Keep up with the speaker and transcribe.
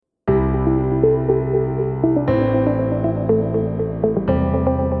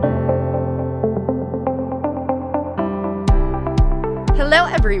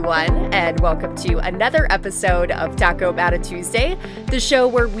everyone, and welcome to another episode of Taco Bata Tuesday, the show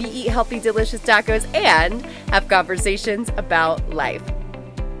where we eat healthy, delicious tacos and have conversations about life.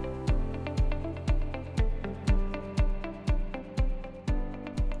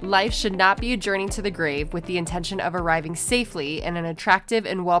 Life should not be a journey to the grave with the intention of arriving safely in an attractive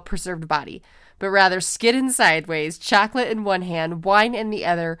and well-preserved body, but rather skidden sideways, chocolate in one hand, wine in the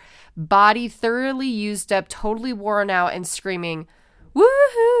other, body thoroughly used up, totally worn out, and screaming,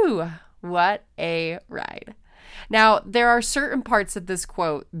 "Woohoo! What a ride." Now, there are certain parts of this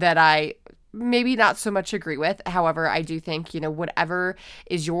quote that I maybe not so much agree with. However, I do think, whatever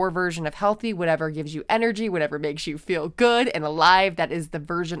is your version of healthy, whatever gives you energy, whatever makes you feel good and alive, that is the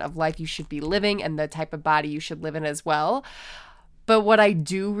version of life you should be living and the type of body you should live in as well. But what I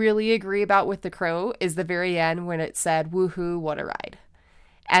do really agree about with the crow is the very end when it said, "Woohoo, what a ride."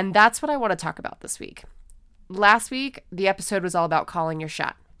 And that's what I want to talk about this week. Last week, the episode was all about calling your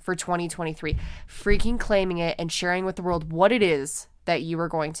shot for 2023, freaking claiming it and sharing with the world what it is that you are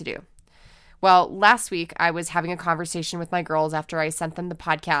going to do. Well, last week, I was having a conversation with my girls after I sent them the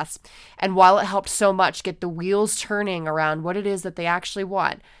podcast, and while it helped so much get the wheels turning around what it is that they actually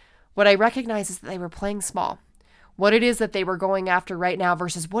want, what I recognized is that they were playing small. What it is that they were going after right now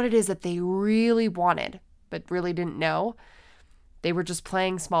versus what it is that they really wanted, but really didn't know. They were just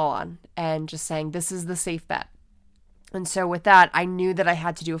playing small on and just saying, this is the safe bet. And so with that, I knew that I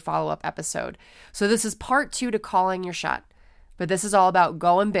had to do a follow-up episode. So this is part 2 to calling your shot, but this is all about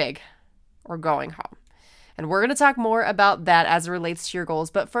going big or going home. And we're going to talk more about that as it relates to your goals.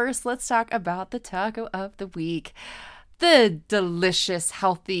 But first, let's talk about the taco of the week. The delicious,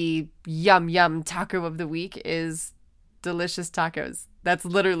 healthy, yum taco of the week is delicious tacos. That's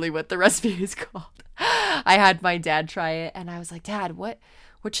literally what the recipe is called. I had my dad try it and I was like, "Dad, what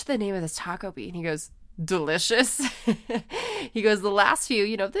should the name of this taco be?" And he goes, "Delicious." He goes, "The last few,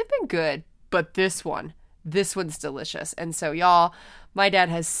 they've been good, but this one's delicious." And so y'all, my dad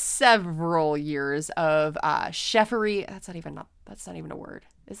has several years of chefery. That's not even a word.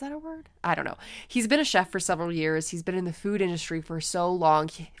 Is that a word? I don't know. He's been a chef for several years. He's been in the food industry for so long.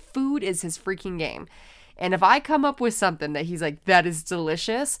 Food is his freaking game. And if I come up with something that he's like, "That is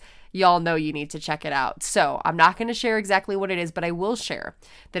delicious," y'all know you need to check it out. So I'm not going to share exactly what it is, but I will share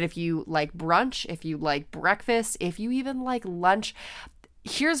that if you like brunch, if you like breakfast, if you even like lunch,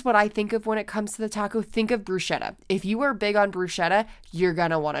 here's what I think of when it comes to the taco. Think of bruschetta. If you are big on bruschetta, you're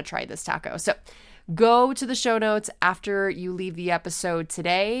going to want to try this taco. So go to the show notes after you leave the episode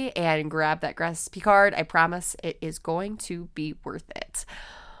today and grab that recipe card. I promise it is going to be worth it.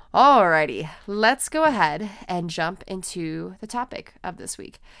 Alrighty, let's go ahead and jump into the topic of this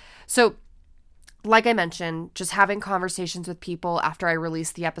week. So, like I mentioned, just having conversations with people after I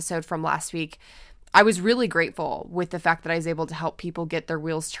released the episode from last week, I was really grateful with the fact that I was able to help people get their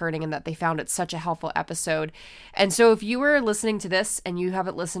wheels turning and that they found it such a helpful episode. And so if you were listening to this and you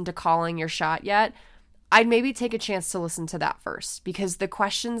haven't listened to Calling Your Shot yet, I'd maybe take a chance to listen to that first, because the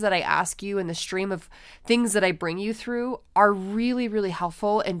questions that I ask you and the stream of things that I bring you through are really, really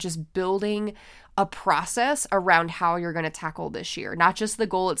helpful in just building a process around how you're going to tackle this year. Not just the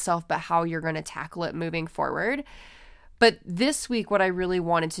goal itself, but how you're going to tackle it moving forward. But this week, what I really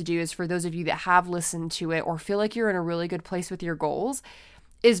wanted to do is for those of you that have listened to it or feel like you're in a really good place with your goals,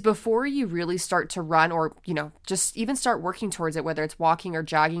 is before you really start to run or, just even start working towards it, whether it's walking or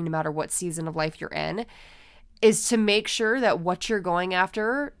jogging, no matter what season of life you're in, is to make sure that what you're going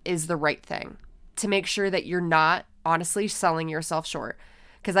after is the right thing. To make sure that you're not honestly selling yourself short.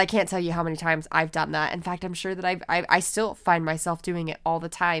 Because I can't tell you how many times I've done that. In fact, I'm sure that I still find myself doing it all the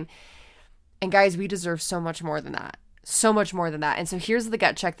time. And guys, we deserve so much more than that. So much more than that. And so here's the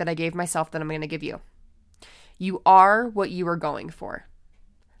gut check that I gave myself that I'm going to give you. You are what you are going for.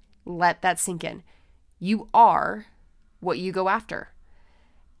 Let that sink in. You are what you go after.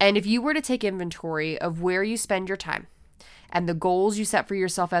 And if you were to take inventory of where you spend your time and the goals you set for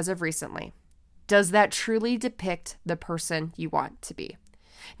yourself as of recently, does that truly depict the person you want to be?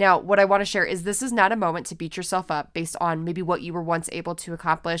 Now, what I want to share is this is not a moment to beat yourself up based on maybe what you were once able to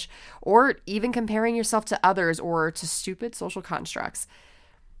accomplish or even comparing yourself to others or to stupid social constructs.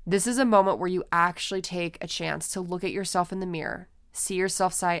 This is a moment where you actually take a chance to look at yourself in the mirror, see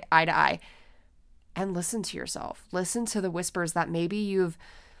yourself eye to eye, and listen to yourself. Listen to the whispers that maybe you've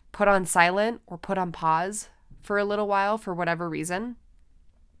put on silent or put on pause for a little while for whatever reason.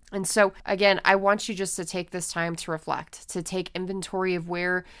 And so, again, I want you just to take this time to reflect, to take inventory of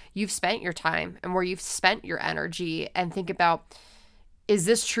where you've spent your time and where you've spent your energy and think about, is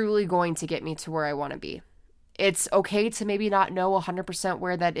this truly going to get me to where I want to be? it's okay to maybe not know 100%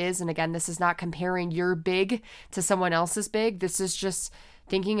 where that is. And again, this is not comparing your big to someone else's big. This is just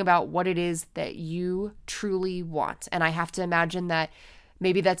thinking about what it is that you truly want. And I have to imagine that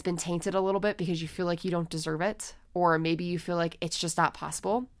maybe that's been tainted a little bit because you feel like you don't deserve it, or maybe you feel like it's just not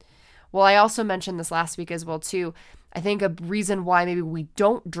possible. Well, I also mentioned this last week as well too. I think a reason why maybe we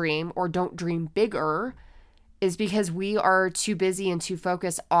don't dream or don't dream bigger is because we are too busy and too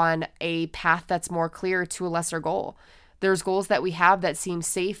focused on a path that's more clear to a lesser goal. There's goals that we have that seem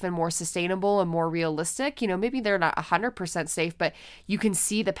safe and more sustainable and more realistic. Maybe they're not 100% safe, but you can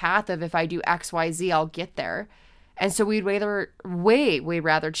see the path of if I do X, Y, Z, I'll get there. And so we'd way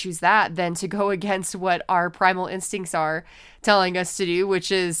rather choose that than to go against what our primal instincts are telling us to do,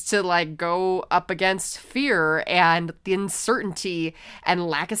 which is to go up against fear and the uncertainty and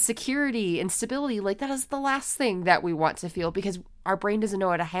lack of security and stability. That is the last thing that we want to feel because our brain doesn't know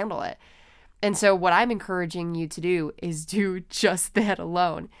how to handle it. And so what I'm encouraging you to do is do just that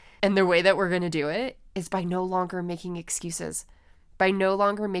alone. And the way that we're going to do it is by no longer making excuses. By no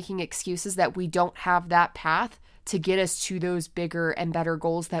longer making excuses that we don't have that path to get us to those bigger and better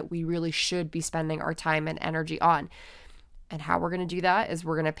goals that we really should be spending our time and energy on. And how we're going to do that is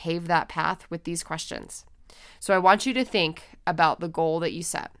we're going to pave that path with these questions. So I want you to think about the goal that you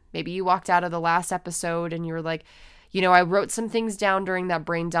set. Maybe you walked out of the last episode and you were like, I wrote some things down during that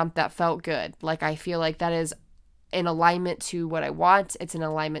brain dump that felt good. I feel like that is in alignment to what I want. It's in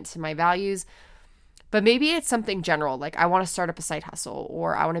alignment to my values. But maybe it's something general, I want to start up a side hustle,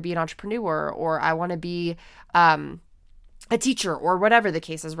 or I want to be an entrepreneur, or I want to be a teacher, or whatever the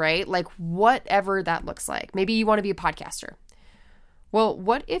case is, right? Whatever that looks like. Maybe you want to be a podcaster. Well,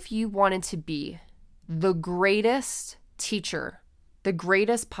 what if you wanted to be the greatest teacher, the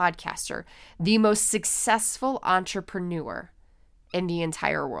greatest podcaster, the most successful entrepreneur in the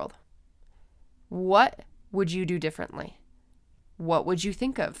entire world? What would you do differently? What would you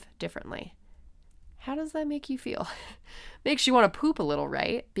think of differently? How does that make you feel? Makes you want to poop a little,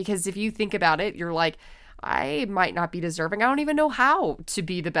 right? Because if you think about it, you're like, I might not be deserving. I don't even know how to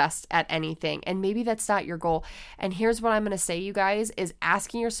be the best at anything. And maybe that's not your goal. And here's what I'm going to say, you guys, is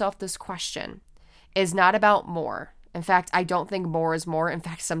asking yourself this question is not about more. In fact, I don't think more is more. In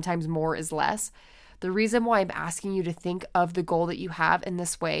fact, sometimes more is less. The reason why I'm asking you to think of the goal that you have in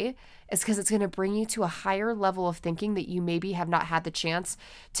this way is because it's going to bring you to a higher level of thinking that you maybe have not had the chance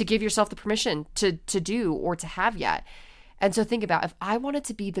to give yourself the permission to do or to have yet. And so think about, if I wanted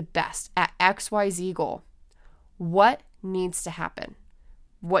to be the best at XYZ goal, what needs to happen?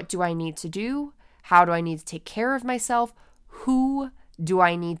 What do I need to do? How do I need to take care of myself? Who do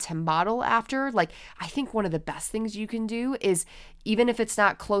I need to model after? I think one of the best things you can do is, even if it's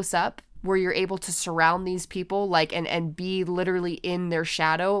not close up, where you're able to surround these people and be literally in their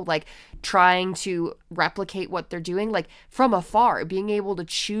shadow, trying to replicate what they're doing, from afar, being able to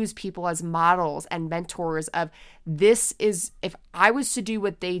choose people as models and mentors of, this is, if I was to do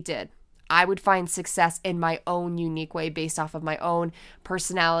what they did, I would find success in my own unique way based off of my own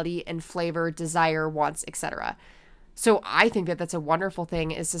personality and flavor, desire, wants, etc. So I think that that's a wonderful thing,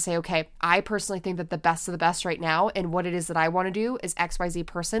 is to say, okay, I personally think that the best of the best right now and what it is that I want to do is XYZ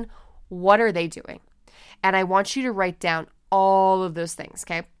person. What are they doing? And I want you to write down all of those things,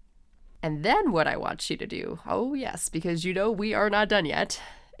 okay? And then what I want you to do, oh yes, because we are not done yet,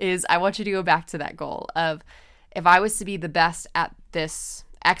 is I want you to go back to that goal of, if I was to be the best at this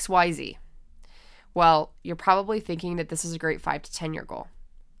XYZ, well, you're probably thinking that this is a great 5 to 10 year goal.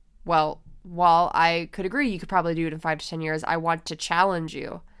 Well, while I could agree you could probably do it in 5 to 10 years, I want to challenge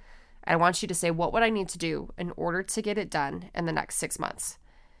you. I want you to say, what would I need to do in order to get it done in the next 6 months?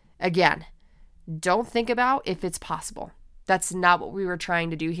 Again, don't think about if it's possible. That's not what we were trying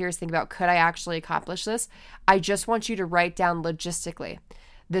to do here, is think about, could I actually accomplish this? I just want you to write down logistically,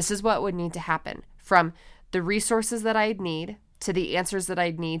 this is what would need to happen, from the resources that I'd need to the answers that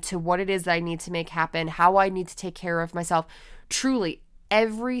I'd need to what it is that I need to make happen, how I need to take care of myself. Truly,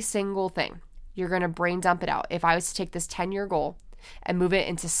 every single thing. You're going to brain dump it out. If I was to take this 10-year goal and move it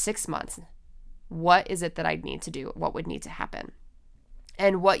into 6 months, what is it that I'd need to do? What would need to happen?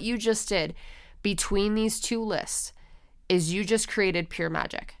 And what you just did between these two lists is you just created pure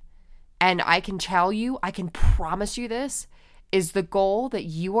magic. And I can tell you, I can promise you this, is the goal that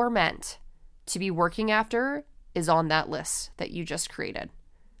you are meant to be working after is on that list that you just created,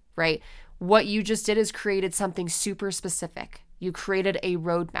 right? What you just did is created something super specific. You created a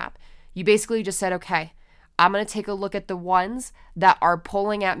roadmap. You basically just said, okay, I'm going to take a look at the ones that are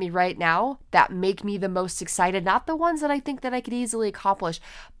pulling at me right now that make me the most excited, not the ones that I think that I could easily accomplish,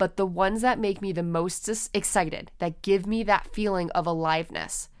 but the ones that make me the most excited, that give me that feeling of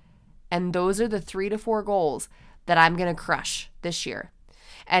aliveness. And those are the 3 to 4 goals that I'm going to crush this year.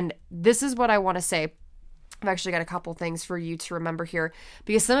 And this is what I want to say. I've actually got a couple things for you to remember here,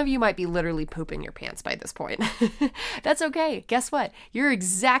 because some of you might be literally pooping your pants by this point. That's okay. Guess what? You're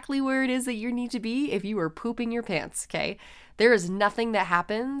exactly where it is that you need to be if you are pooping your pants, okay? There is nothing that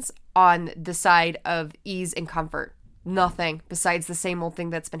happens on the side of ease and comfort. Nothing besides the same old thing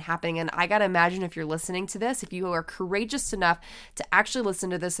that's been happening. And I got to imagine, if you're listening to this, if you are courageous enough to actually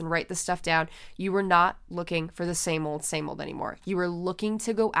listen to this and write this stuff down, you are not looking for the same old anymore. You are looking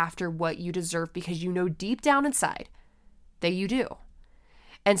to go after what you deserve, because you know deep down inside that you do.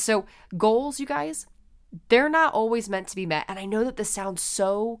 And so goals, you guys, they're not always meant to be met. And I know that this sounds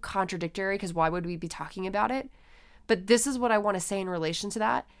so contradictory, because why would we be talking about it? But this is what I want to say in relation to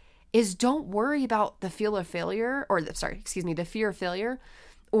that. Is don't worry about the fear of failure, the fear of failure,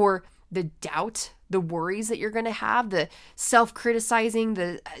 or the doubt, the worries that you're going to have, the self-criticizing,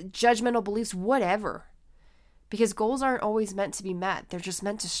 the judgmental beliefs, whatever. Because goals aren't always meant to be met. They're just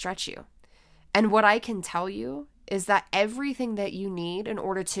meant to stretch you. And what I can tell you is that everything that you need in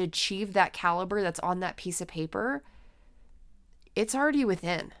order to achieve that caliber that's on that piece of paper, it's already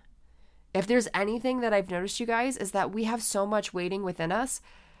within. If there's anything that I've noticed, you guys, is that we have so much waiting within us.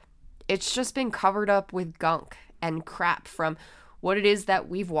 It's just been covered up with gunk and crap from what it is that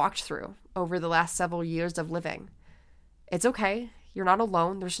we've walked through over the last several years of living. It's okay. You're not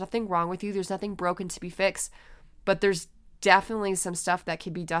alone. There's nothing wrong with you. There's nothing broken to be fixed. But there's definitely some stuff that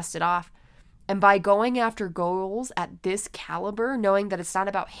can be dusted off. And by going after goals at this caliber, knowing that it's not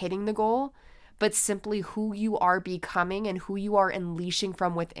about hitting the goal, but simply who you are becoming and who you are unleashing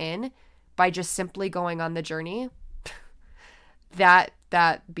from within by just simply going on the journey, that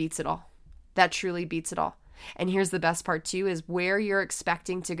beats it all. That truly beats it all. And here's the best part too, is where you're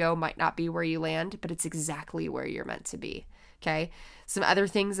expecting to go might not be where you land, but it's exactly where you're meant to be. Okay. Some other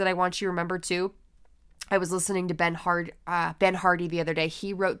things that I want you to remember too. I was listening to Ben Hardy the other day.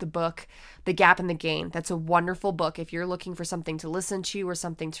 He wrote the book, The Gap and the Gain. That's a wonderful book. If you're looking for something to listen to or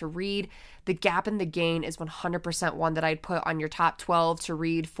something to read, The Gap and the Gain is 100% one that I'd put on your top 12 to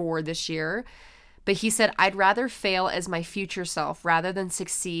read for this year. But he said, I'd rather fail as my future self rather than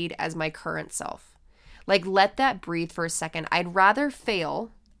succeed as my current self. Like, let that breathe for a second. I'd rather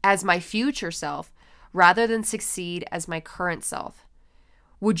fail as my future self rather than succeed as my current self.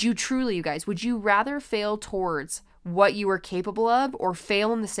 Would you truly, you guys, would you rather fail towards what you are capable of, or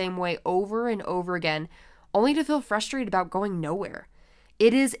fail in the same way over and over again, only to feel frustrated about going nowhere?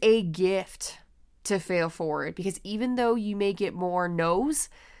 It is a gift to fail forward, because even though you may get more no's,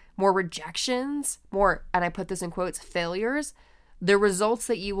 more rejections, more, and I put this in quotes, failures, the results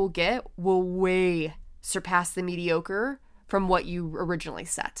that you will get will way surpass the mediocre from what you originally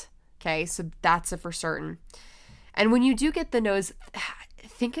set. Okay, so that's a for certain. And when you do get the no's,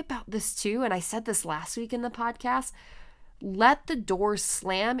 think about this too, and I said this last week in the podcast, let the doors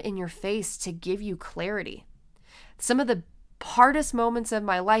slam in your face to give you clarity. Some of the hardest moments of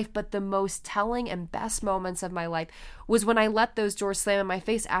my life, but the most telling and best moments of my life was when I let those doors slam in my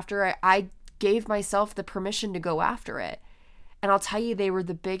face after I gave myself the permission to go after it. And I'll tell you, they were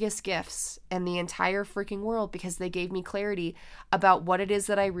the biggest gifts in the entire freaking world, because they gave me clarity about what it is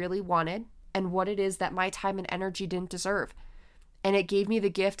that I really wanted and what it is that my time and energy didn't deserve. And it gave me the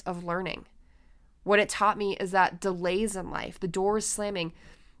gift of learning. What it taught me is that delays in life, the doors slamming,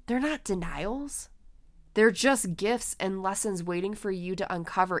 they're not denials. They're just gifts and lessons waiting for you to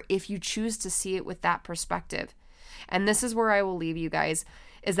uncover if you choose to see it with that perspective. And this is where I will leave you guys,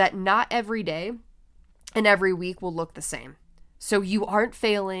 is that not every day and every week will look the same. So you aren't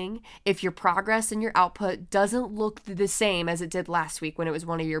failing if your progress and your output doesn't look the same as it did last week when it was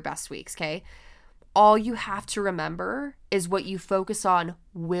one of your best weeks, okay? All you have to remember is what you focus on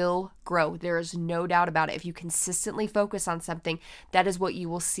will grow. There is no doubt about it. If you consistently focus on something, that is what you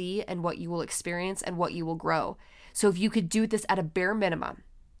will see and what you will experience and what you will grow. So if you could do this at a bare minimum,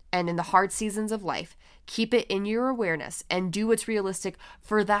 and in the hard seasons of life, keep it in your awareness and do what's realistic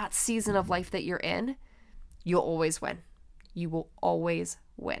for that season of life that you're in, you'll always win. You will always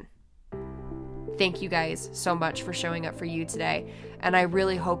win. Thank you guys so much for showing up for you today. And I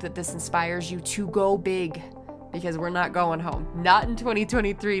really hope that this inspires you to go big, because we're not going home. Not in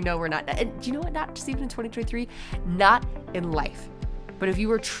 2023. No, we're not. And do you know what? Not just even in 2023, not in life. But if you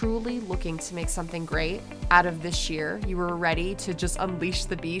were truly looking to make something great out of this year, you were ready to just unleash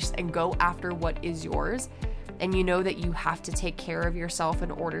the beast and go after what is yours, and you know that you have to take care of yourself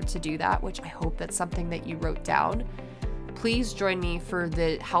in order to do that, which I hope that's something that you wrote down. Please join me for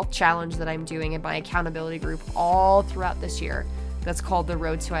the health challenge that I'm doing in my accountability group all throughout this year. That's called The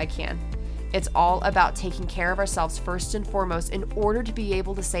Road to I Can. It's all about taking care of ourselves first and foremost in order to be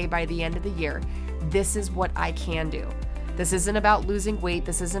able to say by the end of the year, this is what I can do. This isn't about losing weight.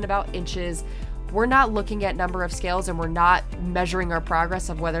 This isn't about inches. We're not looking at number of scales, and we're not measuring our progress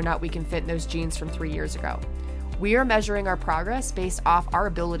of whether or not we can fit in those jeans from 3 years ago. We are measuring our progress based off our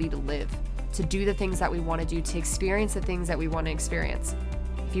ability to live, to do the things that we want to do, to experience the things that we want to experience.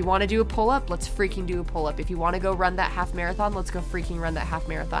 If you want to do a pull-up, let's freaking do a pull-up. If you want to go run that half marathon, let's go freaking run that half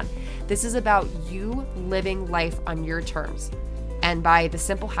marathon. This is about you living life on your terms. And by the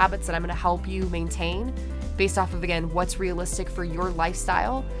simple habits that I'm going to help you maintain based off of, again, what's realistic for your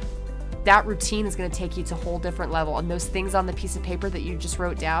lifestyle, that routine is going to take you to a whole different level. And those things on the piece of paper that you just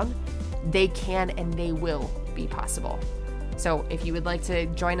wrote down, they can and they will be possible. So if you would like to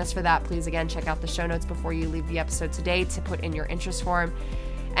join us for that, please, again, check out the show notes before you leave the episode today to put in your interest form.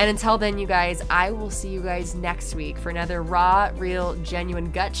 And until then, you guys, I will see you guys next week for another raw, real,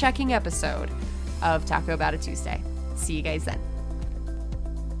 genuine, gut-checking episode of Taco About a Tuesday. See you guys then.